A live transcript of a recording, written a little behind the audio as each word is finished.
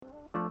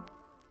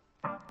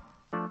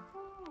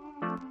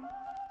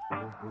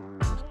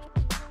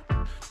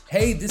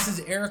Hey, this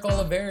is Eric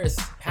Oliveris,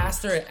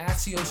 pastor at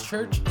Axios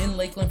Church in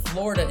Lakeland,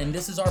 Florida, and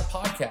this is our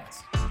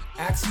podcast.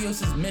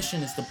 Axios'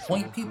 mission is to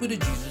point people to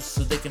Jesus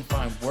so they can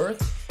find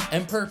worth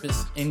and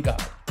purpose in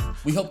God.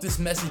 We hope this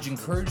message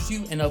encourages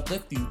you and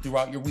uplifts you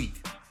throughout your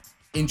week.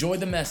 Enjoy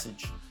the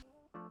message.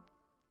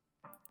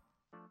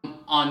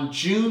 On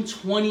June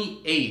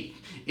 28th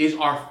is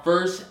our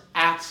first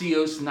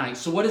Axios Night.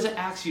 So what is an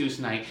Axios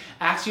Night?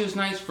 Axios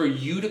Night is for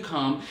you to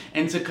come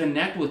and to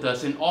connect with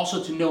us and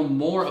also to know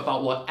more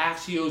about what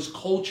Axios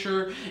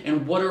culture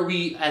and what are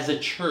we as a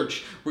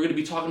church. We're going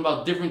to be talking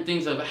about different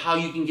things of how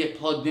you can get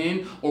plugged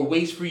in or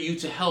ways for you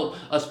to help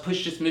us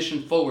push this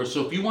mission forward.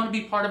 So if you want to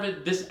be part of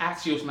it, this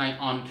Axios Night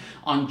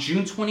on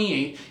June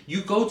 28th,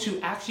 you go to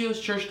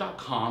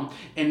axioschurch.com,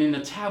 and in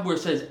the tab where it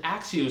says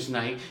Axios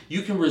Night,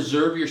 you can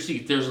reserve your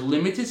seat. There's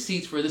limited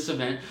seats for this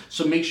event,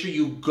 so make sure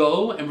you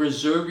go and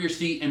reserve your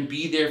seat and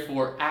be there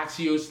for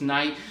Axios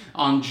Night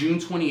on June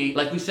 28th.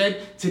 Like we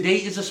said, today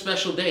is a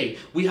special day.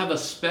 We have a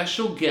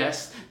special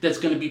guest that's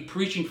going to be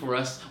preaching for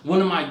us.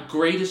 One of my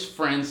greatest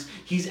friends.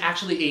 He's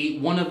actually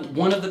one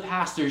of the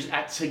pastors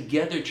at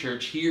Together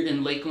Church here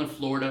in Lakeland,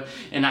 Florida,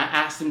 and I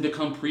asked him to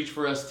come preach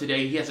for us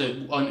today. He has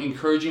an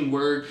encouraging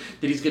word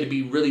that he's going to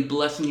be really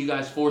blessing you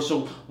guys for.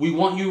 So we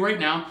want you right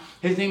now.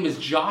 His name is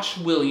Josh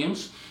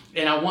Williams.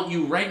 And I want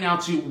you right now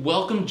to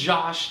welcome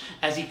Josh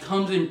as he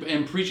comes in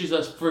and preaches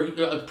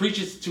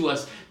to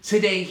us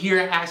today here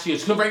at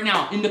Axios. Come right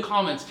now in the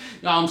comments.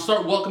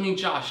 Start welcoming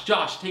Josh.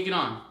 Josh, take it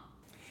on.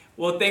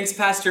 Well, thanks,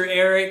 Pastor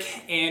Eric.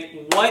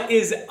 And what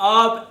is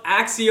up,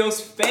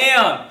 Axios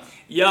fam?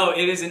 Yo,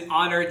 it is an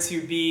honor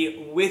to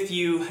be with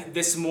you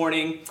this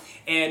morning.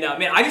 And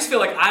man, I just feel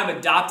like I'm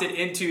adopted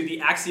into the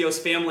Axios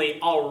family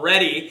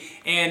already.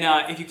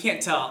 And if you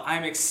can't tell,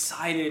 I'm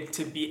excited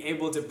to be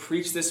able to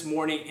preach this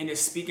morning and to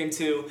speak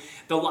into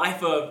the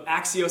life of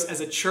Axios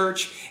as a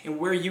church and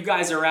where you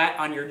guys are at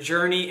on your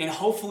journey. And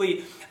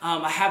hopefully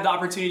I have the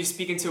opportunity to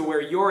speak into where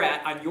you're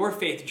at on your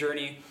faith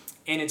journey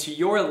and into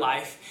your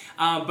life.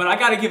 But I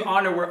got to give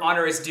honor where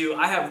honor is due.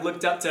 I have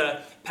looked up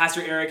to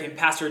Pastor Eric and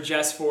Pastor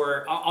Jess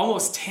for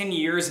almost 10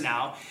 years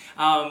now.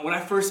 When I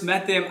first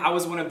met them, I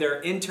was one of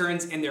their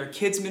interns in their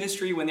kids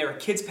ministry when they were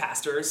kids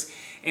pastors.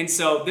 And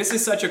so this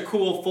is such a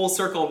cool full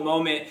circle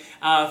moment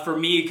for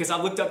me because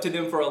I've looked up to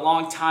them for a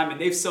long time and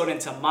they've sowed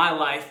into my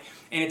life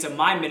and into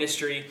my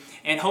ministry.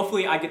 And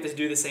hopefully I get to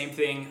do the same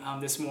thing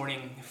this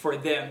morning for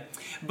them.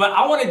 But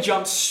I want to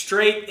jump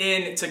straight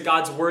into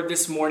God's word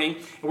this morning.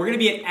 We're going to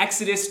be in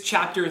Exodus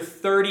chapter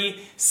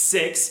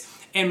 36.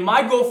 And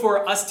my goal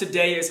for us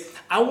today is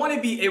I want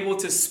to be able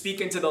to speak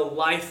into the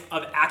life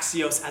of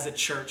Axios as a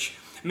church.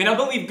 I mean, I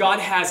believe God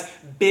has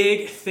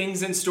big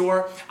things in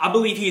store. I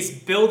believe He's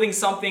building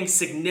something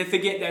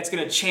significant that's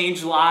going to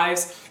change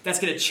lives, that's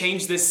going to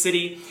change this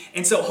city.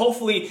 And so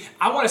hopefully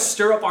I want to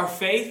stir up our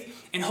faith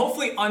and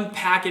hopefully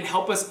unpack and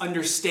help us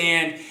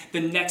understand the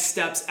next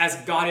steps as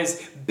God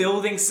is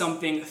building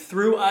something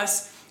through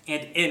us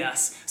and in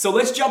us. So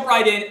let's jump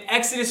right in.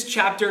 Exodus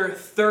chapter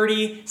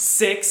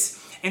 36.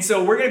 And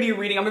so I'm going to be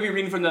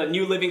reading from the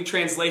New Living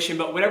Translation,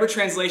 but whatever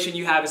translation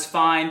you have is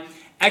fine.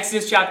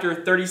 Exodus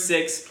chapter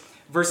 36,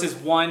 verses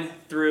 1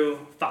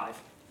 through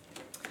 5.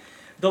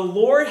 The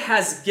Lord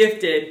has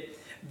gifted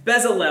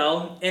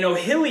Bezalel and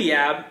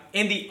Oholiab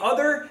and the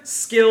other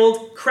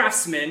skilled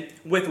craftsmen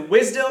with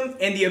wisdom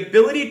and the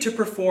ability to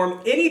perform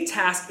any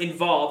task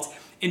involved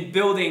in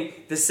building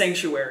the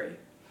sanctuary.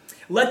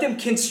 Let them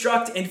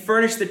construct and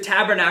furnish the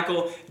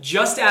tabernacle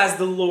just as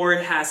the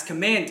Lord has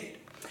commanded.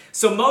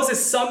 So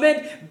Moses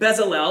summoned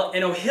Bezalel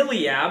and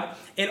Oholiab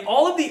and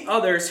all of the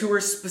others who were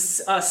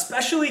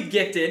specially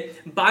gifted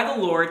by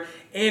the Lord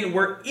and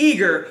were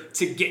eager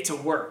to get to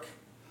work.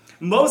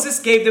 Moses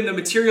gave them the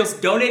materials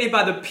donated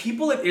by the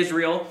people of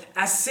Israel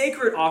as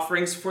sacred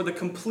offerings for the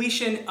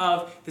completion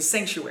of the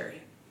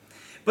sanctuary.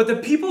 But the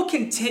people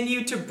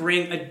continued to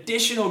bring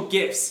additional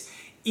gifts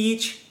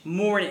each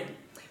morning.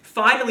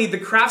 Finally, the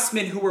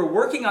craftsmen who were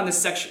working on the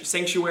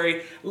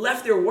sanctuary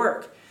left their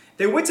work.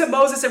 They went to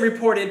Moses and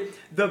reported,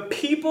 "The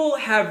people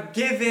have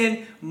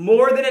given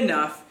more than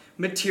enough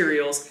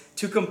materials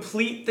to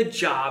complete the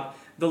job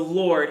the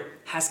Lord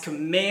has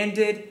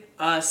commanded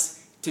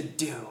us to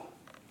do."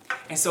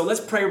 And so let's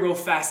pray real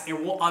fast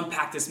and we'll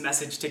unpack this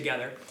message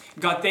together.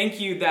 God, thank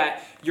you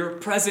that your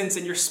presence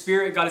and your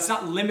spirit, God, it's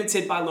not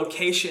limited by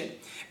location.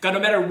 God, no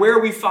matter where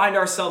we find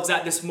ourselves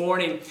at this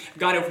morning,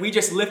 God, if we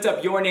just lift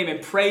up your name and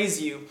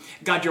praise you,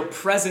 God, your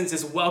presence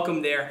is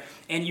welcome there.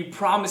 And you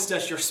promised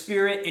us your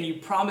spirit and you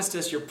promised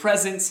us your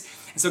presence.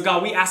 And so,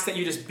 God, we ask that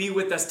you just be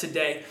with us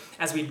today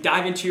as we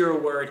dive into your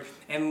word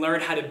and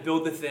learn how to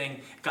build the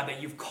thing, God,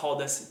 that you've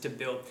called us to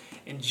build.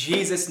 In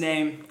Jesus'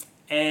 name,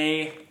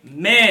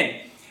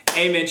 amen.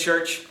 Amen,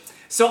 church.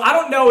 So I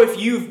don't know if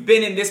you've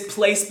been in this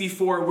place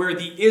before where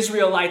the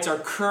Israelites are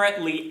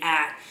currently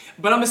at,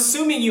 but I'm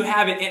assuming you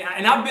haven't,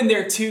 and I've been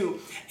there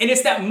too. And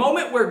it's that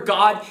moment where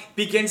God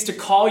begins to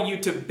call you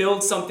to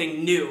build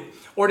something new,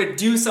 or to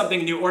do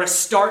something new, or to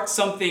start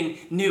something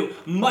new,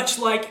 much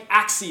like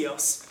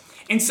Axios.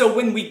 And so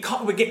when we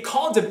get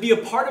called to be a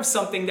part of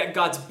something that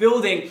God's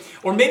building,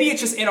 or maybe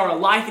it's just in our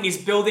life and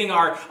he's building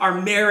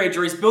our marriage,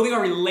 or he's building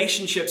our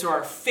relationships, or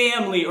our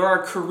family, or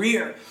our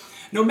career,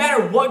 no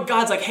matter what,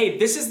 God's like, hey,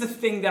 this is the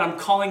thing that I'm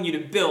calling you to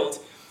build,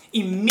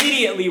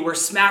 immediately we're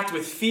smacked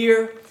with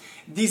fear,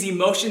 these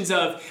emotions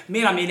of,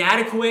 man, I'm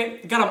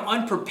inadequate, God, I'm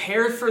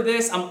unprepared for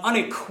this, I'm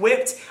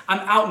unequipped, I'm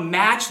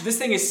outmatched, this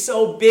thing is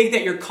so big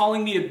that you're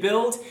calling me to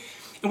build.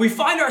 And we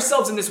find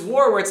ourselves in this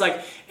war where it's like,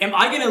 am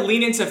I going to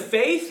lean into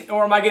faith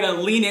or am I going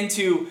to lean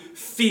into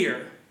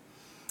fear?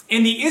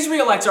 And the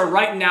Israelites are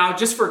right now,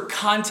 just for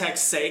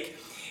context's sake,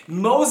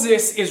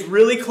 Moses is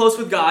really close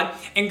with God,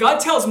 and God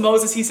tells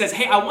Moses, he says,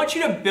 hey, I want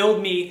you to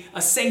build me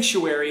a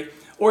sanctuary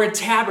or a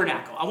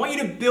tabernacle. I want you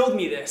to build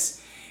me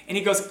this. And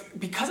he goes,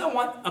 because I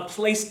want a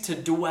place to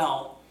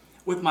dwell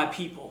with my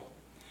people.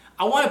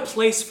 I want a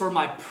place for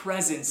my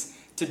presence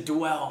to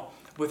dwell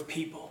with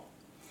people.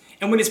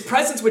 And when his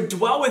presence would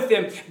dwell with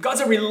them,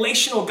 God's a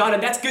relational God,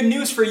 and that's good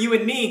news for you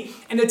and me.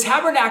 And the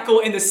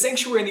tabernacle and the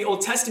sanctuary in the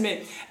Old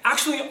Testament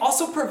actually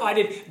also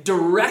provided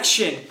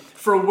direction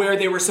for where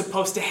they were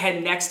supposed to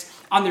head next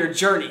on their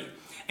journey.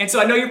 And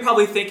so I know you're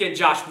probably thinking,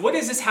 Josh, what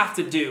does this have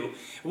to do?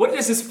 What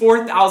does this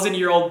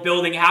 4,000-year-old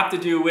building have to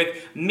do with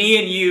me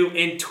and you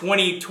in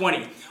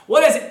 2020?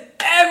 What has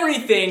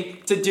everything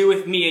to do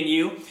with me and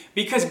you?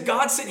 Because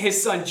God sent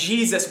his son,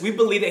 Jesus. We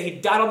believe that he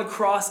died on the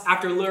cross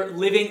after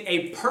living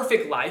a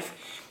perfect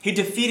life. He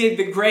defeated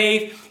the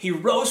grave, he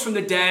rose from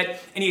the dead,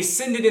 and he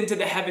ascended into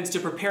the heavens to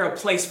prepare a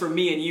place for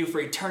me and you for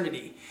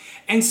eternity.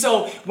 And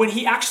so when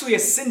he actually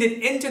ascended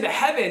into the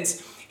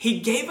heavens, he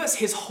gave us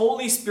his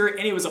Holy Spirit,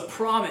 and it was a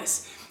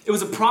promise. It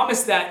was a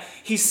promise that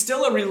he's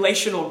still a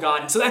relational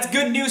God. And so that's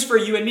good news for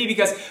you and me,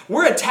 because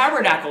we're a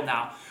tabernacle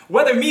now.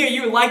 Whether me or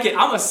you like it,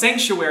 I'm a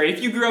sanctuary.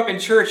 If you grew up in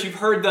church, you've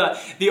heard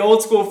the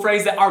old school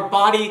phrase that our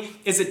body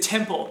is a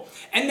temple.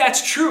 And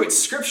that's true, it's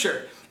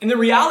scripture. And the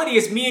reality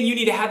is, me and you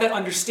need to have that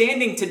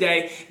understanding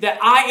today that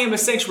I am a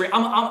sanctuary,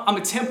 I'm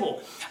a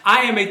temple.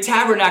 I am a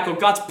tabernacle.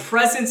 God's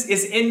presence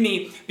is in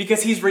me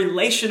because he's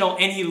relational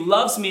and he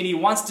loves me and he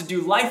wants to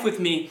do life with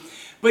me.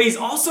 But he's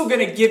also going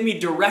to give me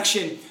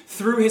direction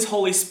through his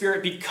Holy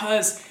Spirit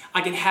because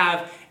I can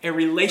have a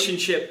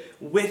relationship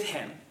with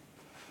him.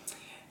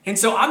 And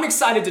so I'm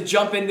excited to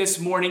jump in this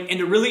morning and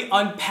to really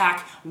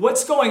unpack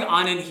what's going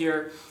on in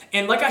here.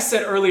 And like I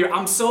said earlier,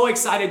 I'm so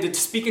excited to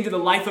speak into the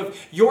life of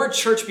your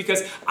church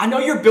because I know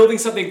you're building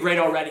something great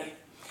already.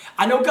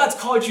 I know God's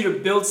called you to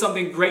build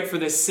something great for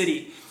this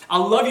city. I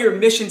love your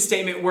mission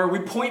statement where we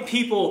point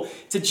people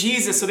to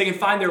Jesus so they can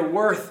find their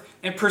worth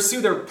and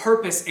pursue their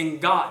purpose in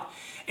God.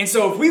 And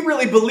so if we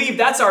really believe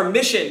that's our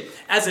mission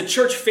as a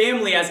church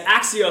family, as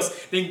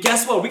Axios, then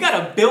guess what? We got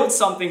to build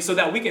something so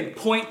that we can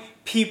point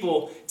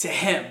people to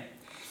him.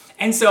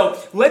 And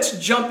so let's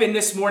jump in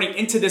this morning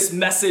into this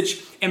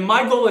message. And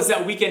my goal is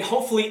that we can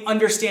hopefully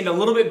understand a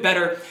little bit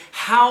better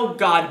how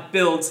God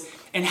builds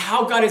and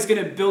how God is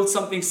going to build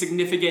something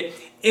significant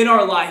in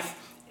our life,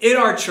 in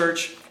our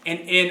church, and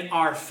in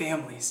our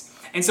families.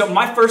 And so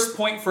my first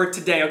point for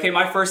today, okay,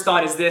 my first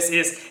thought is this,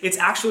 it's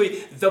actually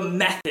the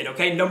method,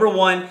 okay? Number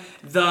one,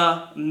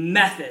 the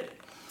method.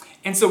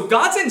 And so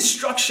God's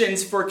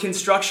instructions for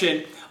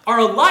construction are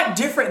a lot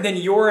different than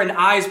your and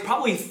I's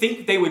probably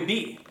think they would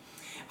be.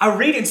 I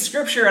read in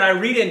scripture and I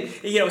read in,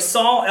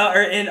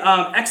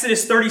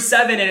 Exodus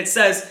 37, and it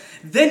says,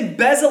 then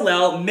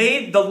Bezalel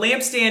made the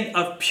lampstand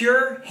of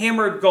pure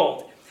hammered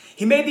gold.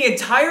 He made the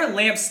entire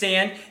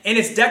lampstand and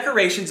its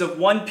decorations of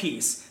one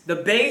piece. The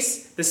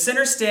base, the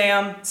center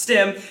stem,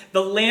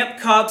 the lamp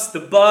cups, the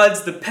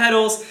buds, the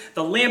petals.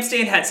 The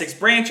lampstand had 6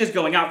 branches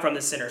going out from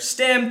the center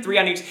stem, 3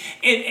 on each.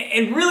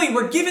 And really,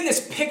 we're given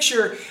this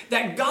picture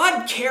that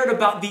God cared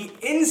about the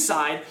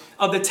inside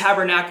of the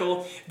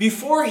tabernacle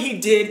before he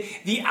did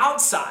the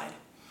outside.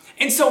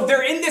 And so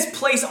they're in this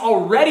place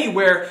already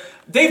where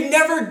they've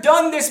never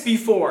done this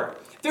before.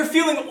 They're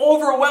feeling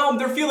overwhelmed.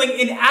 They're feeling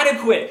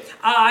inadequate.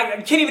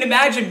 I can't even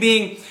imagine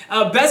being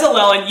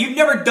Bezalel and you've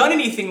never done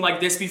anything like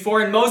this before.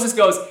 And Moses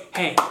goes,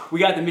 hey, we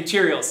got the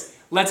materials.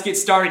 Let's get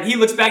started. He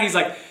looks back and he's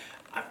like,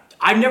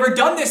 I've never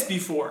done this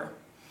before.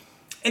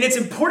 And it's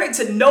important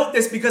to note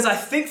this because I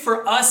think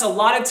for us, a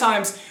lot of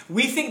times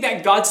we think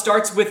that God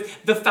starts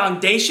with the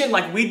foundation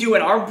like we do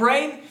in our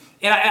brain.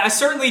 And I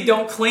certainly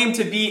don't claim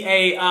to be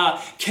a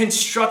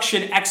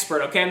construction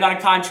expert, okay? I'm not a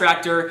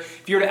contractor.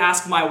 If you were to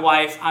ask my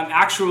wife, I'm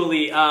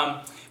actually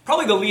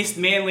probably the least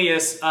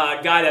manliest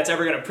guy that's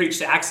ever going to preach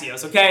to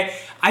Axios, okay?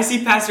 I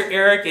see Pastor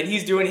Eric, and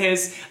he's doing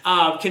his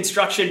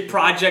construction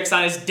projects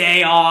on his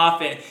day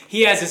off, and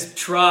he has his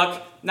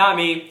truck. Not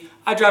me.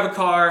 I drive a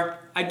car.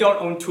 I don't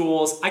own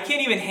tools. I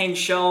can't even hang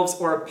shelves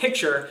or a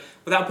picture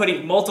without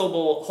putting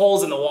multiple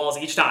holes in the walls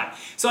each time.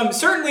 So I'm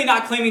certainly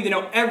not claiming to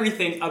know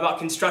everything about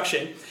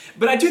construction,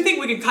 but I do think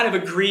we can kind of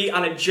agree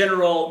on a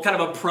general kind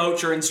of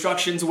approach or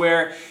instructions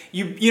where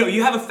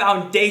you have a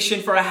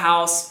foundation for a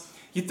house,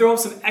 you throw up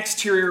some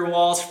exterior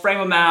walls, frame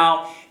them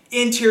out,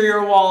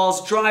 interior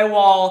walls,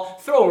 drywall,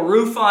 throw a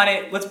roof on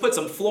it, let's put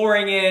some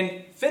flooring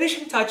in,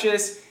 finishing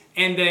touches,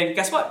 and then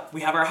guess what?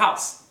 We have our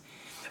house.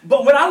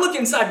 But when I look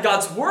inside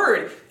God's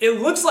word, it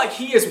looks like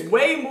he is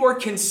way more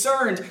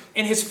concerned,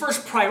 and his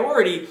first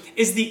priority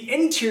is the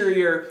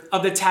interior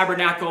of the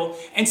tabernacle.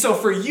 And so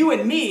for you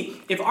and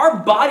me, if our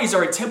bodies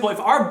are a temple, if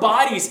our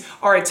bodies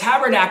are a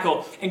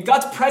tabernacle, and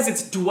God's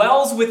presence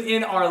dwells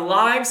within our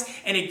lives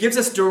and it gives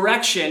us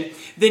direction,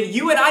 then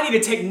you and I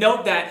need to take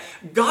note that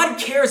God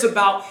cares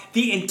about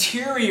the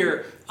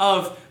interior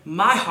of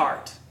my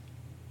heart.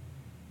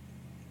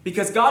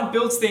 Because God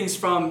builds things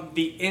from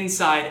the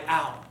inside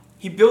out.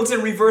 He builds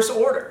in reverse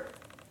order.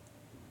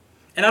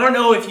 And I don't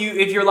know if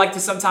you're like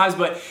this sometimes,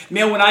 but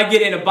man, when I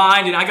get in a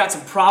bind and I got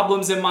some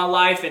problems in my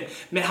life, and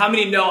man, how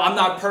many know I'm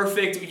not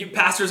perfect? You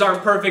pastors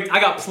aren't perfect. I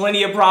got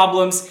plenty of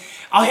problems.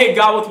 I'll hit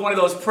God with one of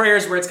those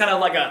prayers where it's kind of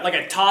like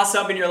a toss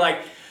up, and you're like,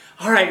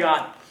 all right,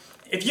 God,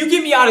 if you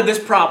get me out of this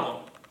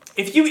problem,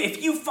 if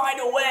you find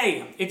a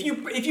way,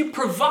 if you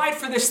provide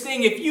for this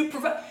thing, if you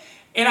provide,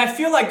 and I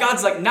feel like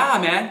God's like, nah,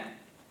 man.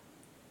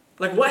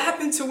 Like, what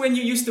happened to when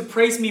you used to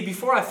praise me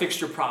before I fixed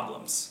your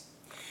problems?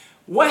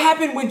 What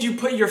happened when you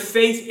put your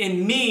faith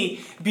in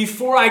me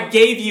before I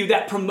gave you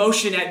that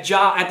promotion at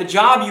the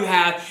job you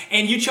have,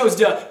 and you chose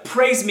to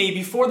praise me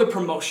before the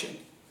promotion?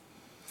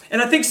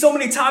 And I think so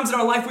many times in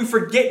our life we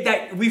forget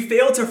that, we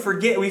fail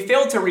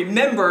to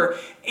remember,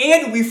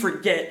 and we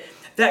forget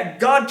that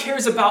God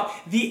cares about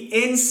the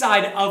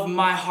inside of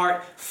my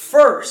heart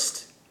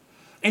first.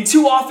 And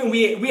too often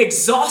we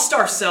exhaust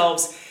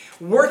ourselves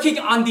working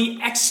on the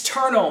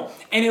external,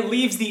 and it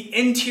leaves the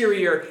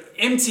interior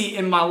empty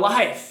in my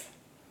life.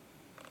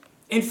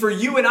 And for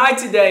you and I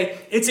today,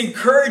 it's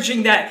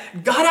encouraging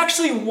that God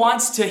actually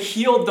wants to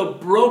heal the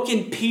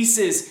broken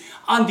pieces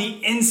on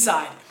the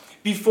inside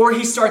before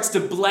he starts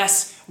to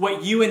bless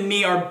what you and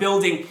me are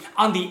building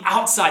on the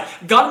outside.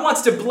 God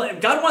wants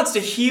to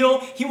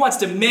heal, he wants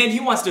to mend, he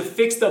wants to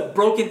fix the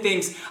broken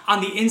things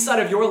on the inside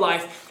of your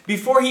life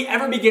before he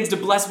ever begins to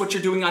bless what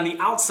you're doing on the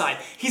outside.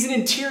 He's an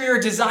interior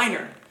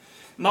designer.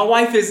 My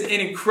wife is an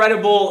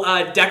incredible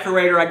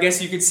decorator, I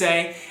guess you could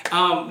say.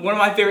 One of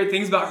my favorite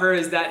things about her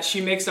is that she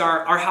makes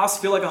our house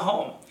feel like a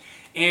home.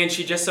 And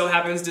she just so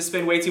happens to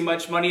spend way too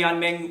much money on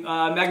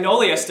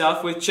Magnolia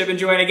stuff with Chip and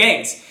Joanna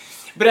Gaines.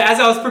 But as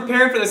I was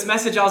preparing for this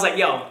message, I was like,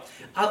 yo,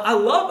 I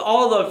love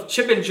all of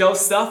Chip and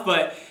Joe's stuff,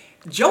 but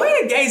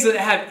Joanna Gaines doesn't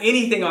have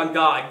anything on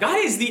God. God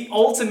is the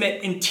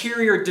ultimate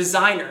interior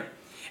designer.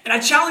 And I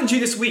challenge you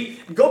this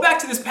week, go back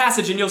to this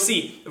passage and you'll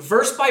see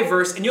verse by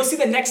verse, and you'll see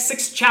the next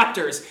 6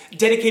 chapters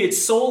dedicated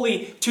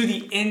solely to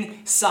the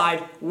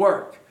inside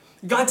work.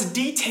 God's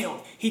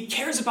detailed. He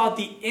cares about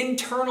the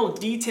internal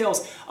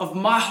details of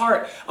my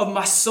heart, of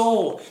my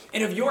soul,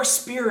 and of your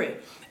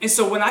spirit. And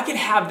so when I can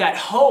have that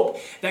hope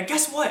that,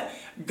 guess what?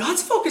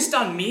 God's focused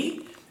on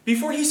me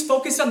before he's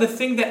focused on the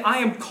thing that I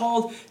am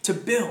called to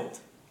build.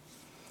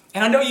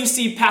 And I know you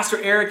see Pastor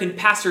Eric and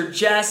Pastor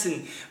Jess,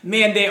 and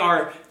man, they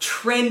are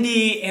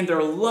trendy, and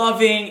they're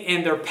loving,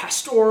 and they're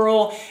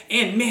pastoral,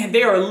 and man,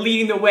 they are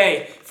leading the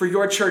way for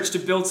your church to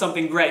build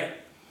something great.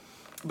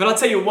 But I'll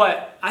tell you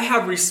what, I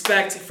have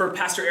respect for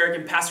Pastor Eric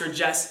and Pastor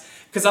Jess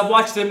because I've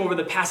watched them over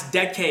the past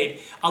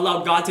decade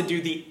allow God to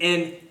do the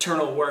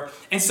internal work.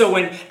 And so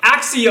when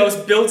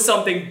Axios builds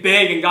something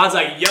big and God's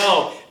like,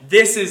 yo,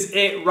 this is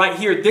it right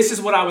here. This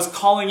is what I was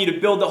calling you to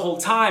build the whole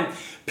time.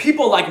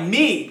 People like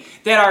me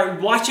that are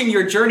watching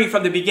your journey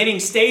from the beginning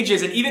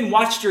stages and even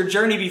watched your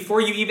journey before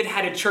you even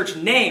had a church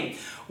name,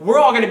 we're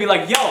all going to be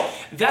like, yo,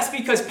 that's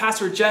because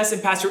Pastor Jess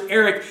and Pastor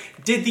Eric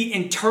did the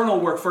internal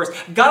work first.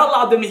 God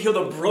allowed them to heal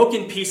the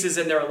broken pieces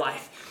in their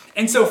life.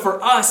 And so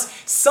for us,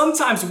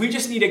 sometimes we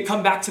just need to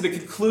come back to the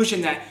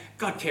conclusion that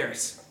God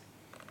cares.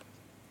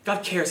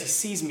 God cares. He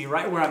sees me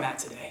right where I'm at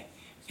today.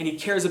 And he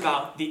cares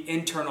about the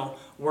internal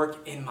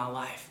work in my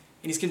life.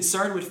 And he's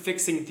concerned with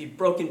fixing the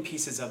broken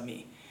pieces of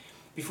me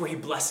before he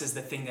blesses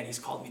the thing that he's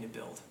called me to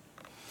build.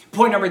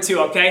 Point number 2,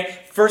 okay?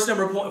 First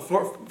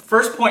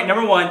point,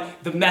 number 1,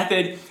 the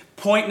method.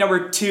 Point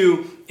number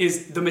 2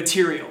 is the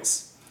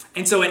materials.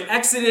 And so in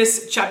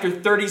Exodus chapter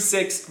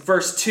 36,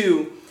 verse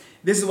 2,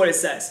 this is what it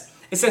says.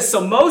 It says,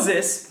 so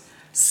Moses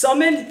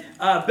summoned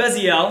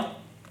Bezalel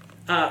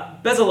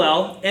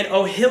and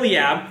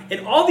Oholiab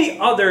and all the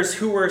others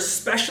who were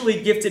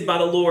specially gifted by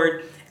the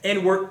Lord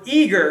and were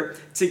eager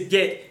to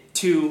get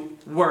to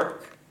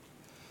work.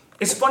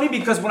 It's funny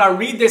because when I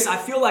read this, I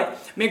feel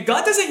like, man,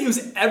 God doesn't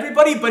use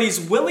everybody, but he's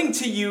willing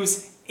to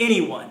use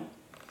anyone.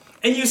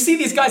 And you see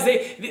these guys,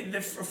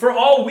 they for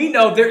all we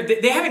know,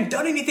 they haven't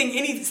done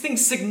anything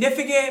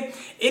significant,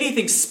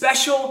 anything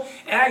special.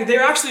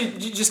 They're actually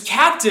just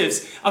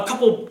captives a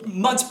couple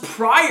months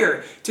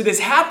prior to this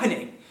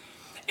happening.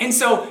 And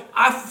so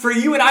for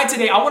you and I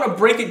today, I want to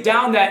break it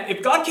down that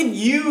if God can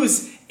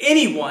use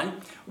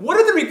anyone, what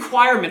are the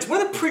requirements?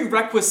 What are the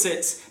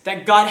prerequisites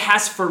that God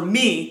has for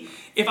me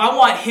if I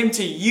want him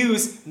to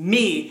use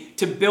me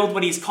to build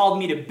what he's called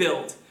me to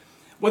build?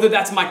 Whether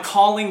that's my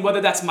calling, whether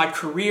that's my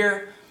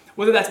career,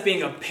 whether that's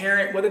being a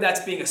parent, whether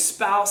that's being a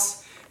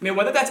spouse,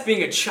 whether that's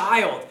being a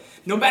child,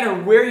 no matter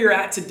where you're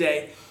at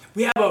today,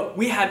 we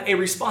have a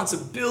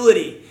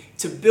responsibility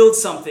to build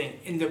something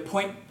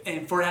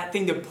and for that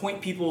thing to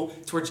point people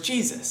towards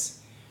Jesus.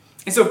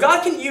 And so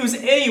God can use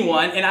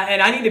anyone, and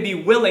I need to be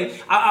willing.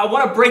 I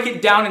want to break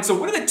it down. And so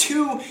what are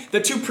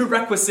the two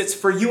prerequisites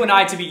for you and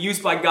I to be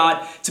used by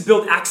God to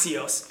build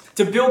Axios,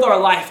 to build our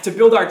life, to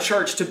build our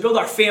church, to build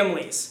our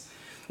families?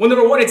 Well,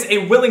 number one, it's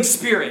a willing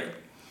spirit.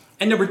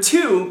 And number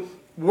two,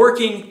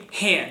 working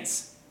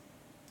hands.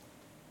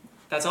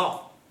 That's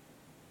all.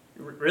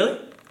 Really?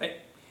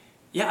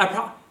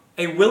 Yeah,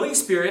 a willing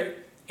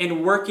spirit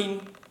and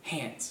working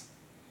hands.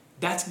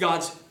 That's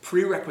God's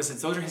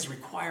prerequisites. Those are his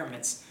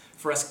requirements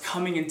for us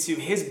coming into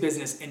his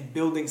business and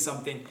building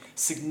something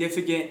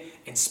significant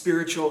and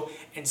spiritual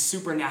and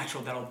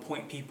supernatural that will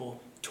point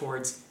people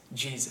towards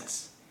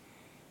Jesus.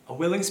 A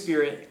willing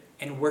spirit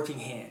and working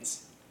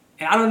hands.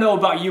 And I don't know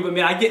about you, but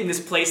man, I get in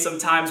this place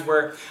sometimes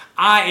where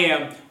I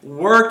am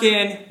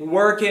working.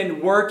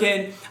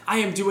 I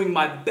am doing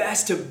my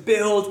best to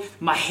build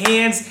my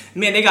hands.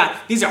 Man,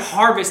 these are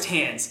harvest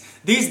hands.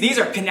 These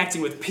are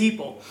connecting with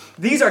people.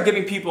 These are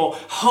giving people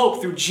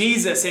hope through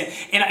Jesus.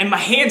 And my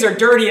hands are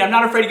dirty, and I'm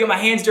not afraid to get my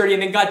hands dirty.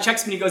 And then God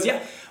checks me and he goes,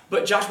 yeah,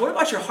 but Josh, what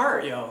about your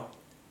heart, yo?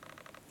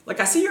 Like,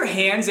 I see your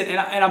hands, and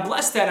I'm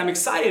blessed that I'm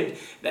excited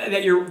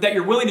that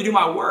you're willing to do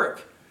my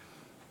work.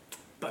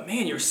 But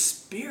man, your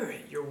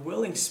spirit, your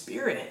willing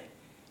spirit,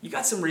 you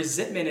got some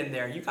resentment in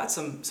there. You got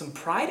some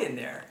pride in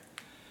there.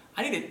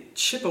 I need to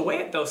chip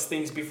away at those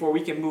things before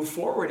we can move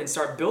forward and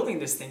start building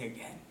this thing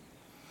again.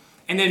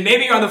 And then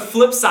maybe you're on the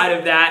flip side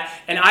of that,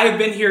 and I have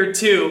been here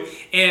too,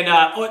 and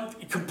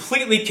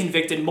completely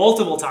convicted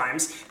multiple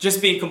times,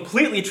 just being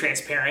completely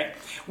transparent,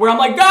 where I'm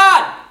like,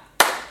 God,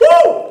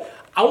 woo!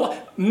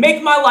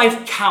 Make my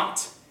life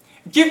count.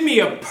 Give me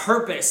a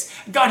purpose.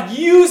 God,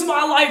 use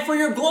my life for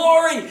your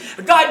glory.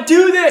 God,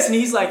 do this. And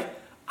he's like,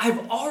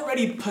 I've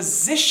already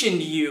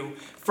positioned you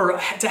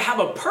to have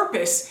a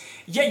purpose,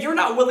 yet you're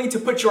not willing to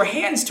put your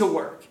hands to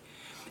work.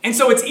 And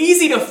so it's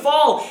easy to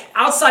fall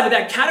outside of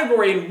that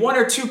category in one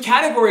or two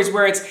categories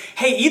where it's,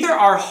 hey, either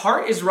our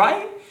heart is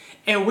right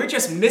and we're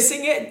just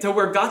missing it to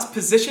where God's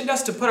positioned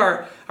us to put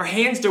our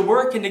hands to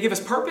work and to give us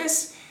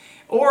purpose,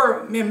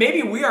 or man,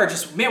 maybe we are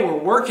just, man, we're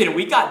working and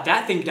we got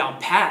that thing down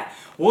pat.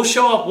 We'll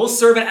show up, we'll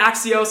serve at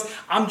Axios,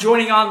 I'm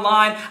joining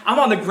online, I'm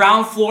on the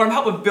ground floor, I'm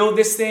helping build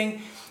this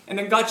thing. And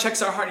then God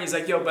checks our heart and he's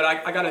like, yo, but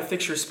I got to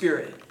fix your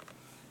spirit.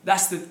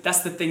 That's the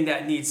thing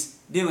that needs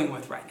dealing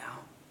with right now.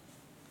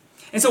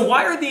 And so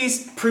why are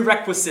these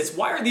prerequisites,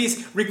 why are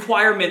these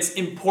requirements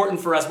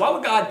important for us? Why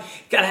would God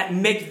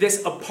make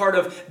this a part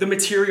of the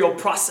material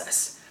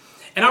process?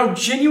 And I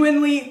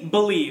genuinely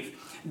believe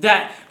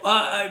that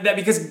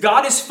because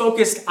God is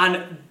focused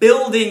on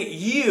building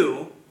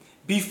you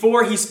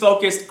before he's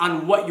focused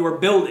on what you're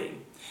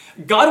building.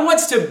 God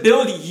wants to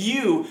build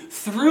you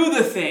through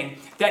the thing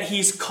that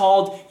he's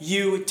called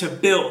you to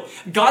build.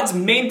 God's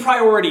main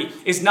priority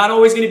is not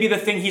always going to be the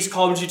thing he's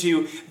called you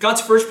to.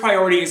 God's first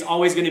priority is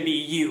always going to be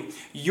you.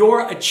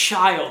 You're a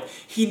child.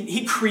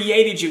 He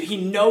created you. He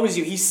knows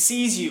you. He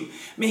sees you.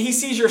 Man, he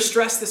sees your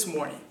stress this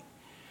morning.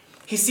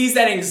 He sees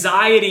that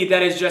anxiety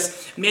that is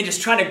just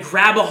trying to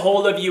grab a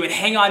hold of you and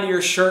hang on to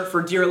your shirt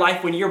for dear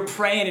life when you're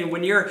praying and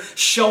when you're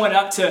showing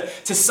up to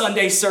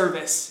Sunday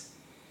service.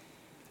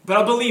 But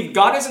I believe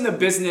God is in the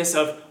business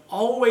of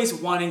always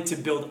wanting to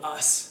build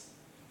us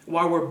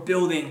while we're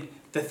building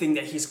the thing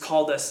that he's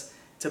called us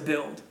to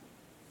build.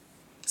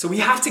 So we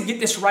have to get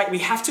this right. We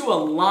have to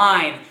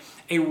align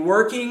a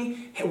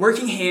working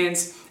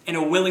hands and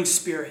a willing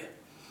spirit.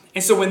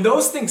 And so when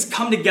those things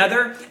come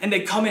together and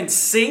they come in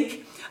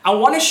sync, I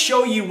want to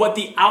show you what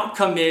the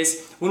outcome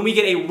is when we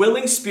get a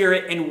willing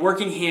spirit and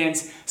working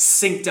hands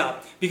synced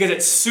up, because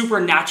it's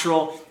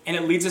supernatural and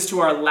it leads us to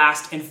our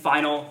last and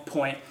final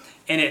point,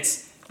 and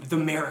it's the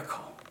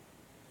miracle.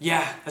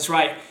 Yeah, that's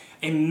right.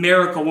 A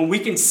miracle. When we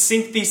can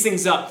sync these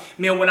things up,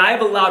 man, when I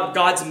have allowed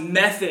God's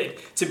method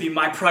to be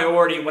my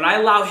priority, when I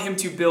allow him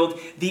to build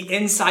the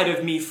inside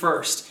of me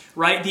first,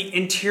 right? The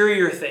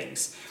interior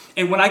things.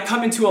 And when I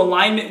come into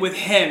alignment with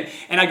him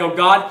and I go,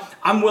 God,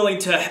 I'm willing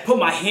to put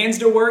my hands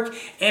to work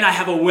and I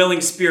have a willing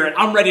spirit.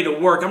 I'm ready to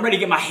work. I'm ready to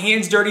get my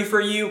hands dirty for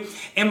you,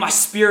 and my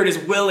spirit is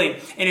willing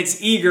and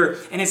it's eager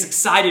and it's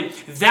excited.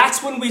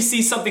 That's when we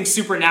see something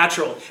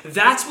supernatural.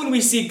 That's when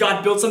we see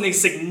God build something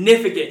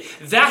significant.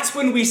 That's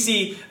when we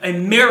see a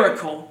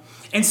miracle.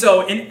 And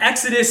so in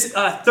Exodus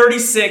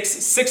 36,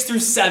 6 through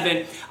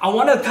 7, I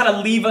want to kind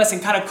of leave us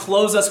and kind of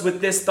close us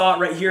with this thought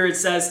right here. It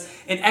says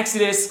in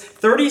Exodus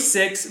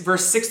 36,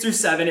 verse 6 through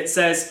 7, it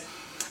says,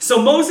 so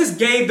Moses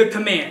gave the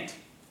command,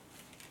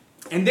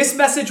 and this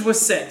message was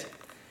sent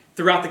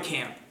throughout the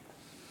camp.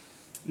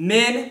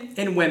 Men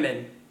and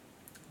women,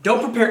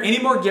 don't prepare any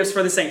more gifts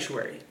for the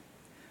sanctuary.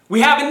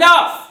 We have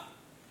enough.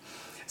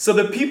 So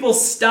the people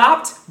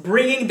stopped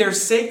bringing their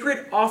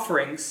sacred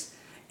offerings,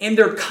 and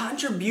their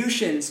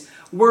contributions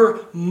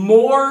were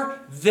more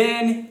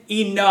than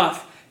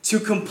enough to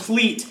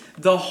complete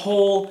the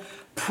whole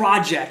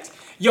project.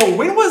 Yo,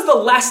 when was the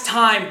last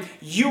time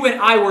you and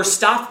I were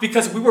stopped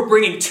because we were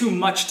bringing too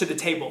much to the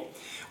table?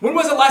 When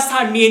was the last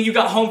time me and you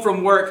got home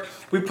from work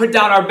We put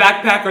down our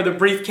backpack or the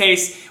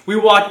briefcase. We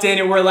walked in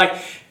and we're like,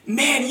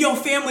 man, yo,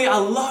 family, I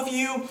love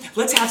you.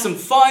 Let's have some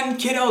fun,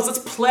 kiddos. Let's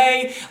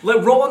play.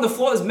 Let roll on the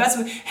floor. Let's mess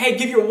with. Hey,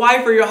 give your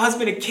wife or your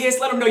husband a kiss.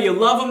 Let them know you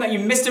love them, that you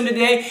missed them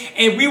today.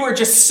 And we were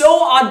just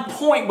so on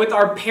point with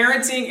our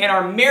parenting and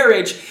our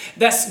marriage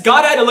that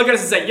God had to look at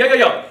us and say,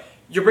 yo,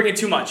 you're bringing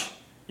too much.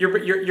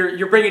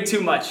 You're bringing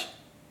too much.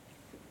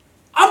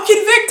 I'm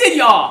convicted,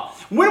 y'all.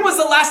 When was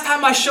the last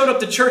time I showed up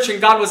to church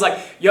and God was like,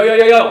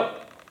 yo,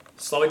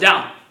 slow it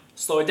down.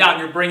 Slow it down.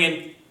 You're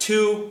bringing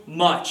too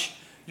much.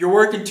 You're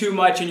working too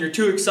much and you're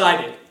too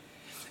excited.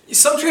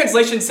 Some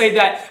translations say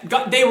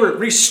that they were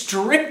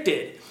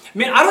restricted.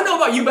 Man, I don't know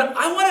about you, but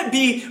I want to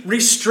be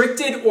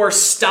restricted or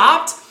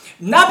stopped,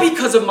 not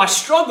because of my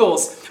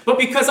struggles, but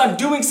because I'm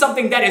doing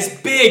something that is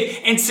big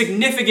and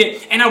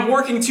significant and I'm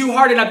working too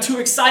hard and I'm too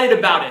excited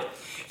about it.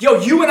 Yo,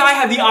 you and I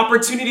have the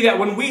opportunity that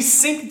when we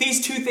sync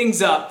these two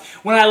things up,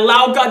 when I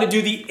allow God to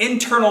do the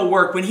internal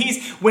work, when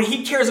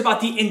He cares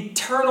about the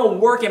internal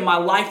work in my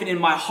life and in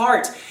my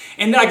heart,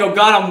 and then I go,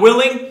 God, I'm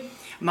willing,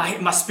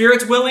 my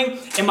spirit's willing,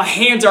 and my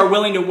hands are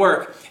willing to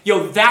work.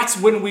 Yo, that's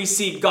when we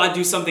see God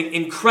do something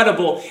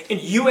incredible, and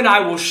you and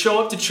I will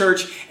show up to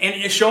church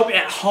and show up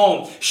at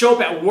home, show up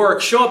at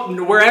work, show up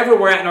wherever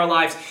we're at in our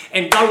lives,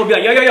 and God will be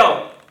like,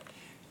 yo,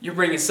 you're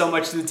bringing so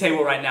much to the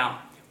table right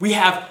now. We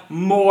have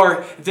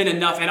more than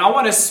enough. And I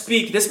want to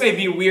speak, this may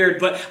be weird,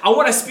 but I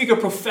want to speak a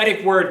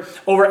prophetic word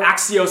over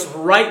Axios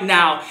right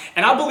now.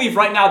 And I believe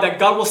right now that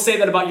God will say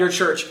that about your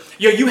church.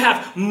 Yo, you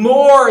have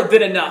more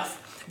than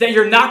enough, that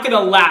you're not going to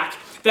lack,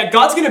 that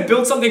God's going to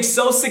build something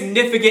so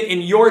significant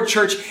in your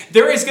church.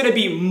 There is going to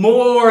be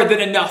more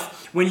than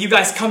enough when you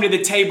guys come to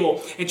the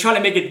table and try to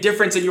make a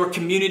difference in your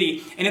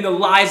community and in the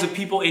lives of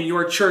people in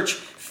your church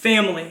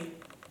family.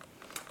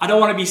 I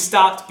don't want to be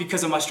stopped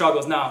because of my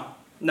struggles. No,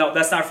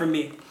 that's not for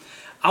me.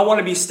 I want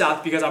to be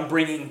stopped because I'm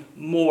bringing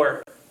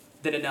more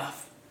than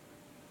enough.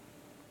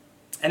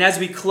 And as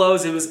we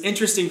close, it was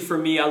interesting for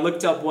me. I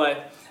looked up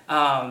what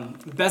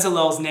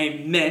Bezalel's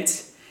name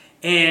meant.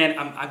 And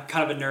I'm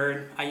kind of a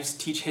nerd. I used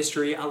to teach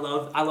history. I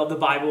love the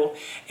Bible.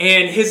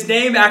 And his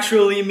name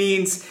actually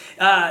means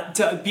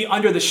to be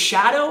under the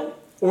shadow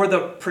or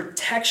the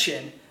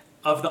protection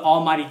of the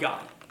Almighty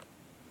God.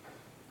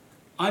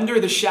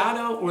 Under the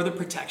shadow or the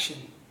protection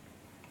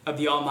of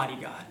the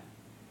Almighty God.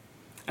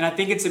 And I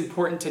think it's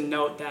important to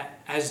note that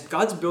as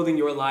God's building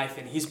your life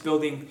and He's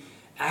building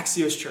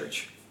Axios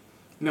Church,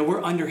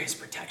 we're under His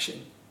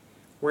protection.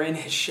 We're in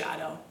His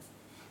shadow.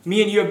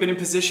 Me and you have been in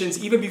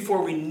positions, even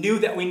before we knew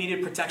that we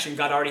needed protection,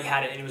 God already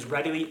had it and it was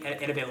readily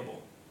and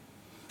available.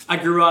 I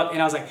grew up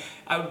and I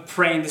was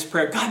praying this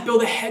prayer, God,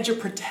 build a hedge of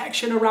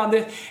protection around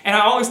this. And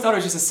I always thought it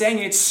was just a saying,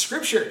 and it's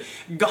scripture.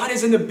 God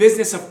is in the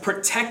business of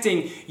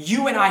protecting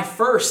you and I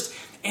first,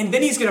 and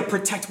then He's going to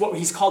protect what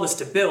He's called us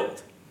to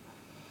build.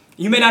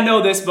 You may not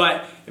know this,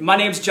 but my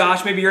name's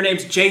Josh, maybe your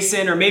name's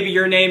Jason, or maybe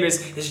your name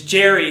is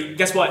Jerry.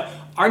 Guess what?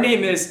 Our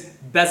name is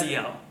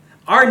Bezalel.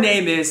 Our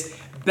name is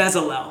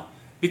Bezalel,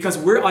 because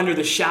we're under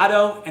the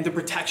shadow and the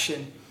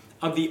protection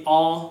of the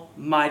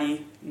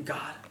Almighty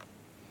God.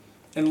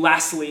 And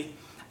lastly,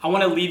 I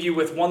want to leave you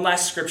with one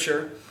last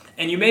scripture,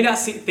 and you may not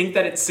think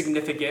that it's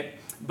significant,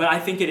 but I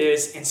think it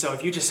is, and so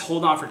if you just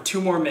hold on for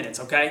 2 more minutes,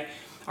 okay?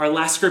 Our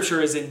last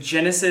scripture is in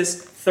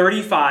Genesis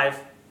 35,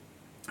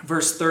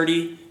 verse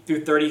 30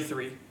 through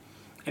 33.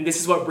 And this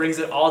is what brings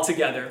it all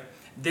together.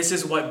 This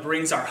is what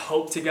brings our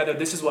hope together.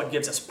 This is what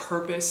gives us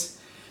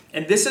purpose.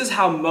 And this is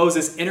how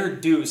Moses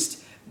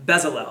introduced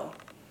Bezalel.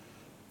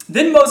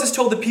 Then Moses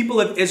told the people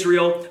of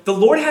Israel, the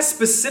Lord has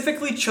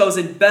specifically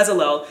chosen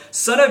Bezalel,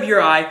 son of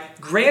Uri,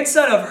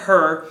 grandson of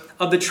Hur,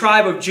 of the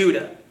tribe of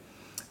Judah.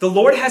 The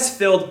Lord has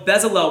filled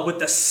Bezalel with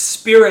the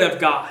Spirit of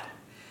God,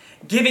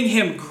 giving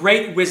him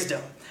great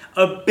wisdom,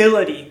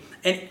 ability,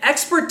 and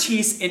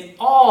expertise in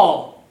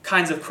all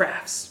kinds of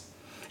crafts.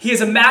 He is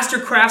a master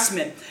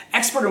craftsman,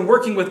 expert in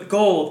working with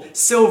gold,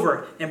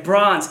 silver, and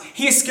bronze.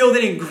 He is skilled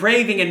in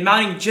engraving and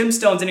mounting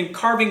gemstones and in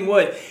carving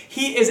wood.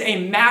 He is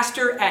a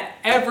master at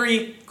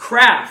every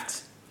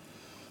craft.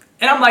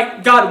 And I'm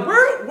like, God,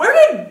 where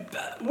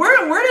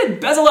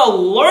did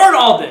Bezalel learn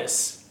all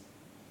this?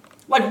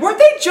 Like, weren't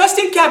they just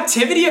in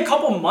captivity a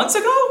couple months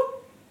ago?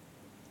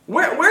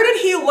 Where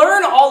did he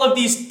learn all of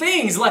these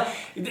things? Like,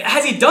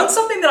 has he done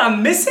something that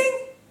I'm missing?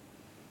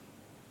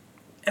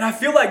 And I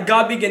feel like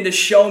God began to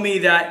show me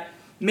that,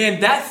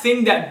 man, that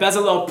thing that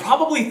Bezalel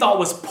probably thought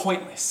was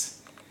pointless.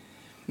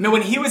 Man,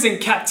 when he was in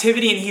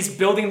captivity and he's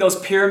building those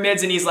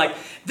pyramids and he's like,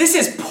 this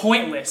is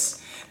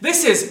pointless.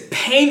 This is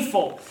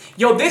painful.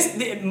 Yo,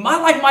 my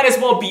life might as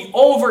well be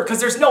over because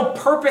there's no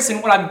purpose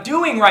in what I'm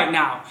doing right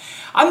now.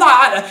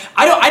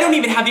 I don't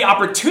even have the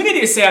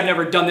opportunity to say I've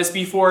never done this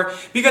before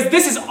because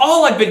this is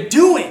all I've been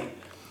doing.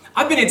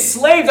 I've been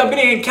enslaved. I've been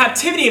in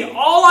captivity and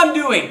all I'm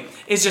doing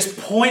is just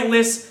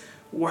pointless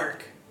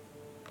work.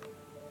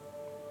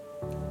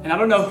 And I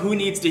don't know who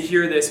needs to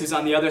hear this, who's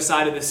on the other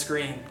side of the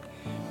screen.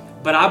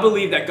 But I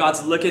believe that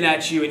God's looking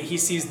at you and he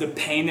sees the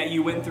pain that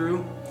you went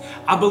through.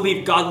 I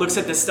believe God looks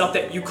at the stuff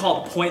that you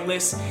called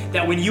pointless,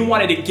 that when you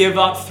wanted to give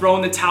up, throw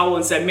in the towel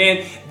and said,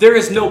 man, there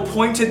is no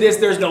point to this.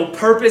 There's no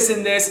purpose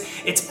in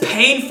this. It's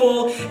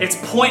painful. It's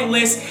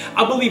pointless.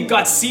 I believe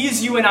God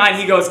sees you and I,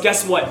 and he goes,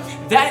 guess what?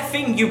 That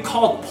thing you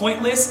called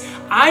pointless,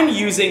 I'm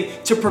using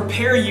to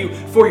prepare you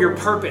for your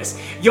purpose.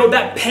 Yo,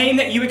 that pain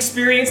that you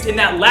experienced in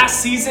that last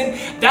season,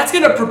 that's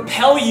going to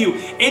propel you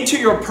into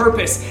your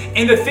purpose.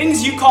 And the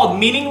things you called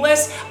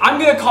meaningless, I'm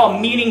going to call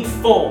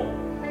meaningful.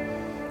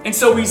 And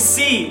so we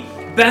see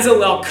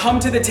Bezalel come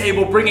to the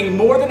table bringing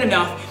more than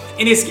enough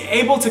and is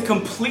able to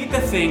complete the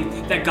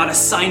thing that God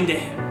assigned to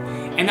him.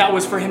 And that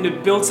was for him to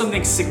build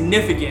something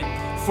significant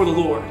for the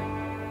Lord.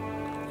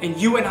 And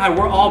you and I,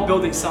 we're all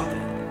building something.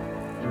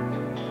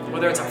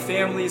 Whether it's our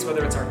families,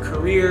 whether it's our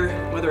career,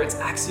 whether it's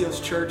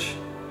Axios Church,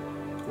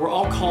 we're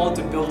all called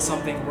to build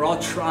something. We're all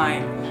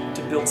trying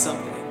to build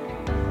something.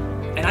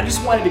 And I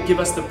just wanted to give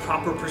us the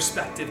proper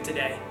perspective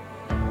today.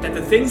 That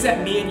the things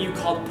that me and you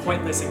called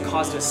pointless and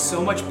caused us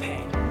so much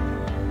pain,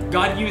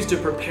 God used to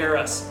prepare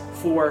us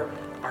for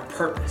our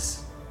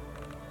purpose.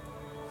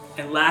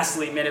 And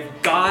lastly, man, if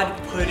God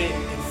put it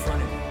in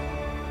front of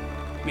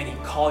you, man, he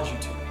called you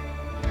to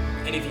it.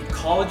 And if he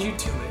called you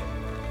to it,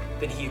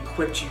 then he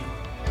equipped you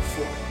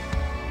for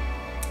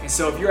it. And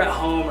so if you're at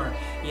home or,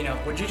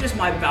 would you just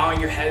mind bowing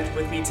your head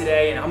with me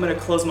today? And I'm going to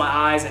close my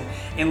eyes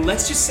and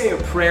let's just say a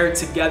prayer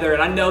together.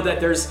 And I know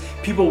that there's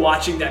people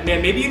watching that,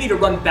 man, maybe you need to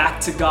run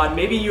back to God.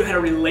 Maybe you had a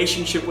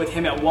relationship with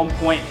him at one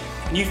point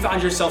and you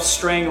found yourself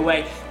straying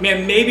away.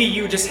 Man, maybe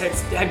you just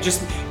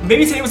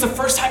maybe today was the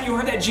first time you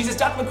heard that Jesus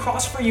died on the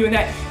cross for you and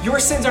that your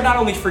sins are not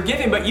only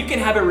forgiven, but you can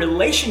have a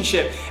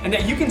relationship and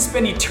that you can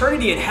spend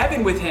eternity in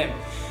heaven with him.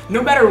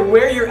 No matter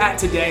where you're at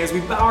today, as we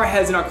bow our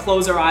heads and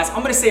close our eyes,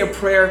 I'm going to say a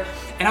prayer.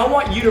 And I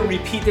want you to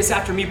repeat this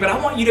after me, but I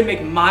want you to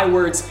make my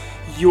words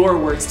your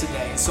words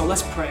today. So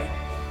let's pray.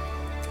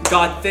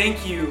 God,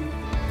 thank you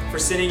for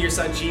sending your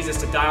son Jesus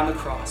to die on the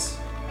cross.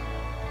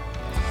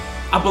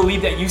 I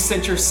believe that you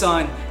sent your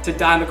son to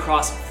die on the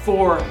cross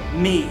for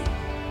me.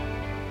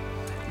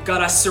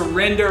 God, I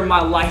surrender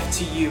my life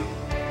to you.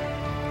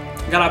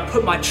 God, I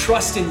put my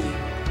trust in you.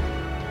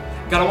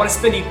 God, I want to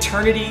spend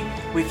eternity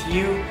with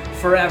you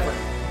forever.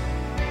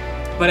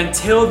 But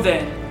until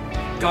then,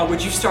 God,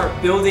 would you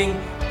start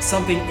building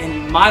something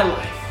in my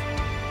life?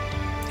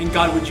 And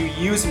God, would you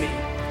use me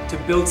to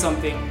build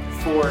something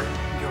for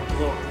your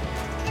glory?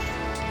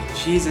 In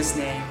Jesus'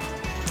 name,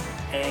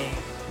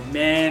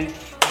 amen.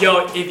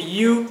 Yo, if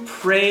you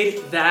prayed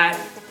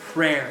that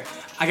prayer,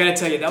 I gotta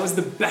tell you, that was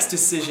the best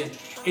decision.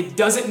 It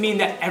doesn't mean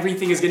that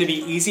everything is gonna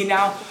be easy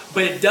now,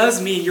 but it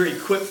does mean you're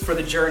equipped for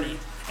the journey.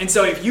 And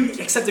so if you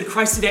accepted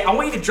Christ today, I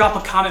want you to drop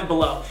a comment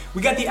below.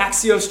 We got the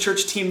Axios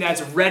Church team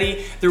that's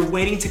ready. They're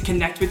waiting to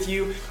connect with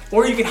you.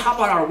 Or you can hop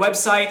on our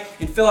website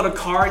and fill out a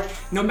card.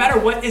 No matter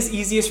what is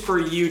easiest for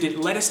you to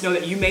let us know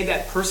that you made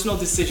that personal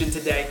decision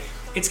today,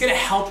 it's gonna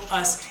help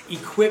us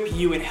equip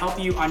you and help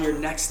you on your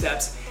next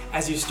steps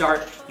as you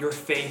start your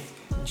faith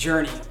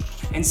journey.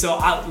 And so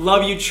I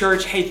love you,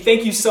 church. Hey,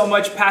 thank you so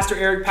much, Pastor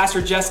Eric,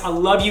 Pastor Jess. I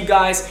love you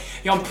guys.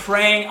 I'm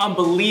praying, I'm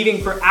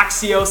believing for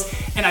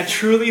Axios, and I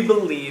truly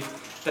believe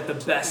that the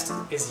best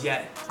is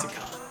yet to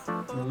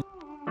come.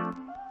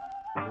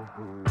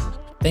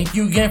 Thank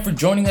you again for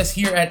joining us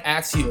here at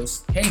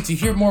Axios. Hey, to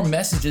hear more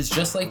messages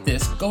just like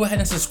this, go ahead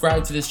and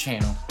subscribe to this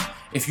channel.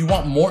 If you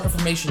want more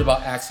information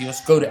about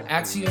Axios, go to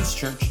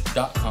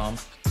axioschurch.com.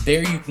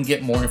 There you can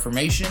get more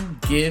information,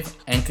 give,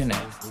 and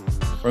connect.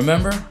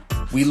 Remember,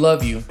 we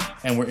love you,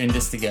 and we're in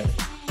this together.